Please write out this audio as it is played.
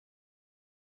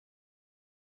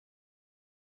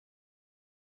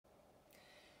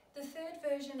The third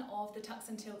version of the tucks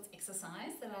and tilts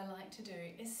exercise that I like to do,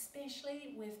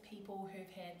 especially with people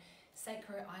who've had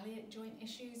sacroiliac joint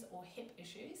issues or hip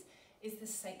issues, is the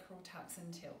sacral tucks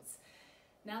and tilts.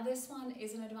 Now this one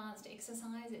is an advanced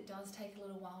exercise, it does take a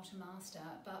little while to master,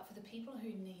 but for the people who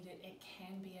need it, it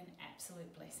can be an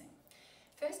absolute blessing.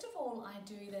 First of all, I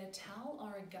do the towel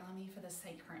origami for the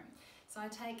sacrum. So I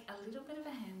take a little bit of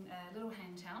a little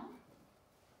hand towel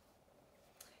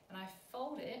and I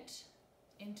fold it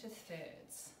into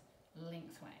thirds,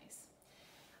 lengthways.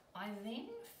 I then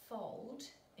fold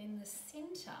in the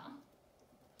center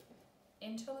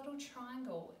into a little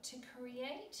triangle to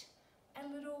create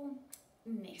a little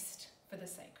nest for the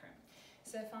sacrum.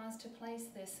 So if I was to place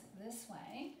this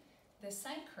way, the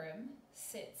sacrum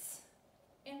sits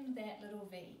in that little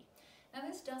V. Now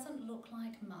this doesn't look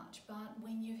like much, but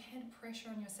when you've had pressure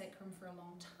on your sacrum for a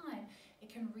long time, it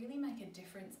can really make a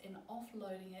difference in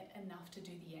offloading it enough to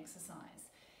do the exercise.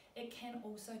 It can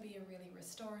also be a really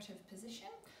restorative position.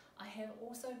 I have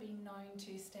also been known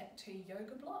to stack 2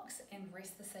 yoga blocks and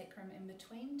rest the sacrum in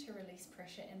between to release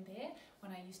pressure in there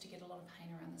when I used to get a lot of pain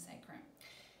around the sacrum.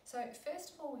 So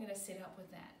first of all, we're going to set up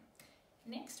with that.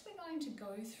 Next, we're going to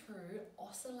go through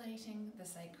oscillating the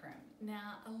sacrum.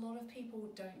 Now, a lot of people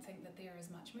don't think that there is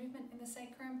much movement in the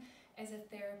sacrum. As a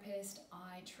therapist,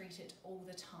 I treat it all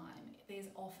the time.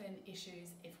 There's often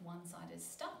issues if one side is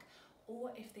stuck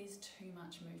or if there's too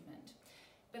much movement.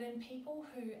 But in people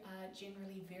who are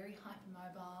generally very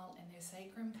hypermobile and their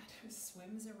sacrum kind of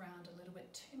swims around a little bit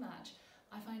too much,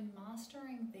 I find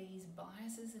mastering these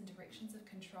biases and directions of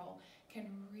control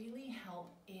can really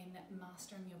help in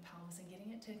mastering your pelvis and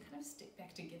getting it to kind of stick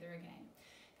back together again.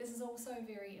 This is also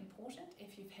very important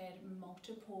if you've had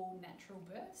multiple natural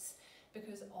births,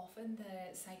 because often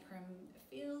the sacrum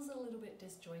feels a little bit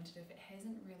disjointed if it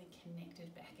hasn't really connected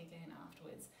back again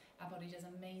afterwards. Our body does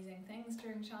amazing things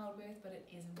during childbirth, but it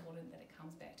is important that it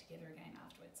comes back together again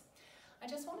afterwards. I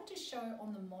just wanted to show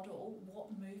on the model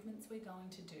what movements we're going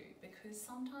to do, because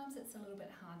sometimes it's a little bit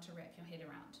hard to wrap your head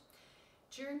around.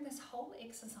 During this whole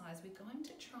exercise, we're going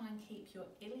to try and keep your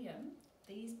ilium,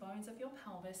 these bones of your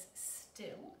pelvis,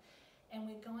 still, and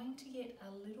we're going to get a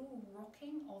little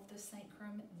rocking of the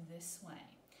sacrum this way.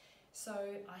 So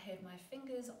I have my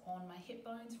fingers on my hip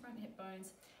bones, front hip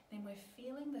bones, then we're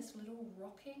feeling this little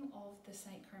rocking of the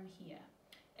sacrum here.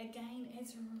 Again,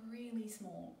 it's really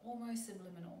small, almost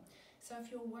subliminal. So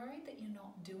if you're worried that you're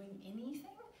not doing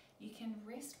anything, you can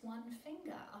rest one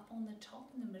finger up on the top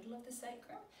in the middle of the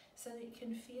sacrum so that you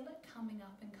can feel it coming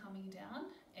up and coming down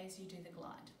as you do the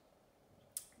glide.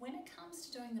 When it comes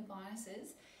to doing the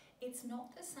biases, it's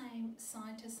not the same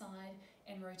side to side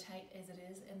and rotate as it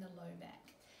is in the low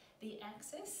back. The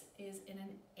axis is in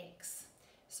an X.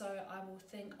 So I will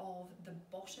think of the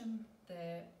bottom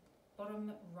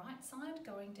right side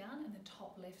going down and the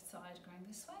top left side going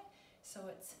this way. So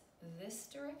it's this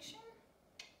direction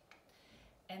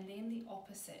and then the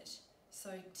opposite. So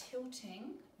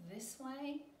tilting this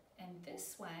way and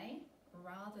this way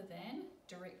rather than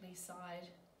directly side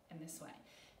and this way.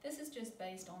 This is just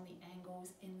based on the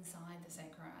angles inside the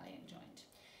sacroiliac joint.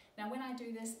 Now when I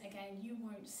do this, again, you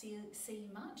won't see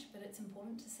much, but it's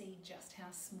important to see just how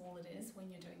small it is when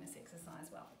you're doing this exercise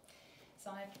well.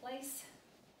 So I place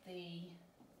the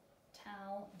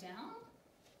towel down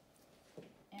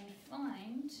and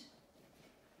find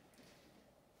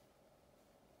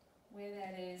where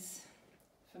that is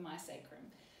for my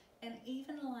sacrum. And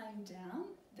even lying down,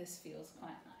 this feels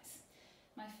quite nice.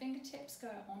 My fingertips go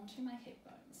onto my hip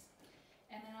bones.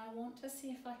 And then I want to see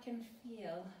if I can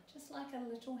feel, just like a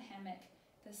little hammock,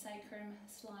 the sacrum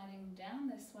sliding down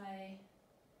this way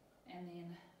and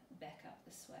then back up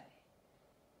this way.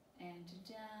 And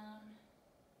down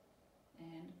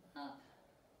and up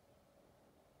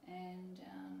and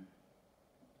down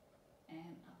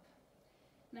and up.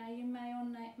 Now you may or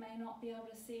may not be able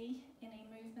to see any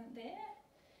movement there,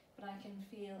 but I can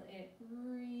feel it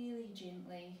really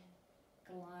gently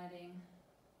gliding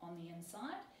on the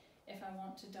inside. If I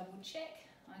want to double check,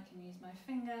 I can use my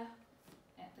finger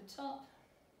at the top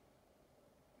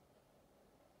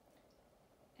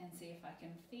and see if I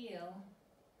can feel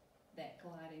that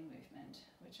gliding movement,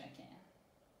 which I can.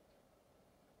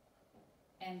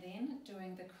 And then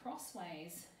doing the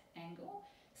crossways angle.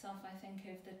 So if I think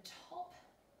of the top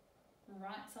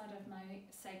right side of my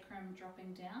sacrum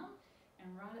dropping down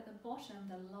and right at the bottom,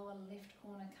 the lower left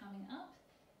corner coming up,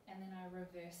 and then I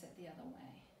reverse it the other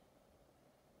way.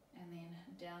 And then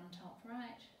down top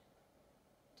right,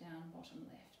 down bottom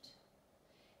left.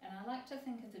 And I like to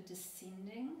think of the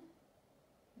descending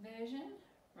version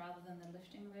rather than the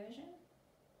lifting version.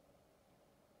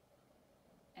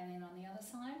 And then on the other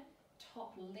side,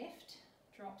 top left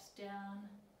drops down,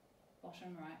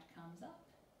 bottom right comes up,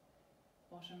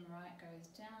 bottom right goes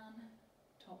down,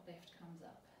 top left comes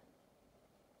up.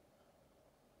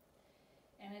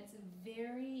 And it's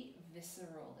very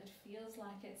visceral. It feels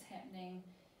like it's happening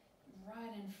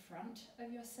right in front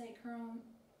of your sacrum,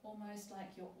 almost like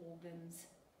your organs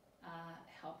are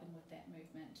helping with that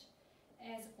movement.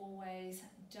 As always,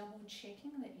 double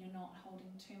checking that you're not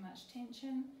holding too much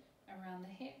tension around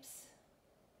the hips,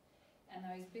 and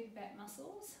those big back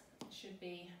muscles should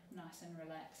be nice and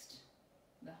relaxed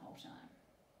the whole time.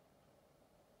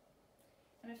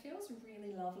 And it feels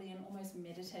really lovely and almost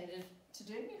meditative to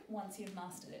do once you've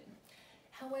mastered it.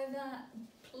 However,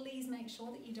 please make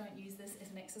sure that you don't use this as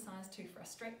an exercise to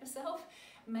frustrate yourself.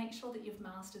 Make sure that you've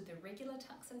mastered the regular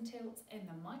tucks and tilts and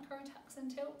the micro tucks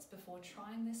and tilts before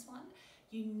trying this one.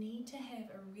 You need to have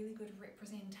a really good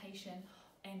representation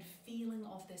and feeling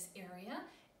of this area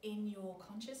in your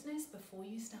consciousness before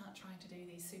you start trying to do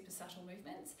these super subtle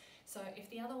movements. So if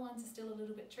the other ones are still a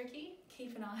little bit tricky,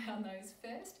 keep an eye on those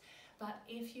first. But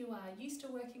if you are used to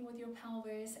working with your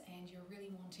pelvis and you're really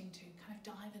wanting to kind of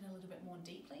dive in a little bit more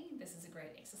deeply, this is a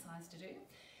great exercise to do.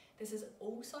 This is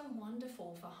also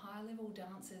wonderful for high-level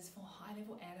dancers, for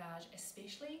high-level adage,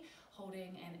 especially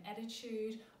holding an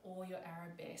attitude or your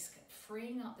arabesque.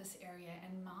 Freeing up this area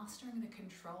and mastering the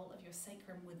control of your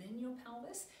sacrum within your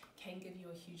pelvis can give you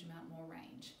a huge amount more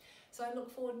range. So I look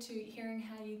forward to hearing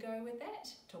how you go with that.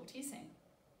 Talk to you soon.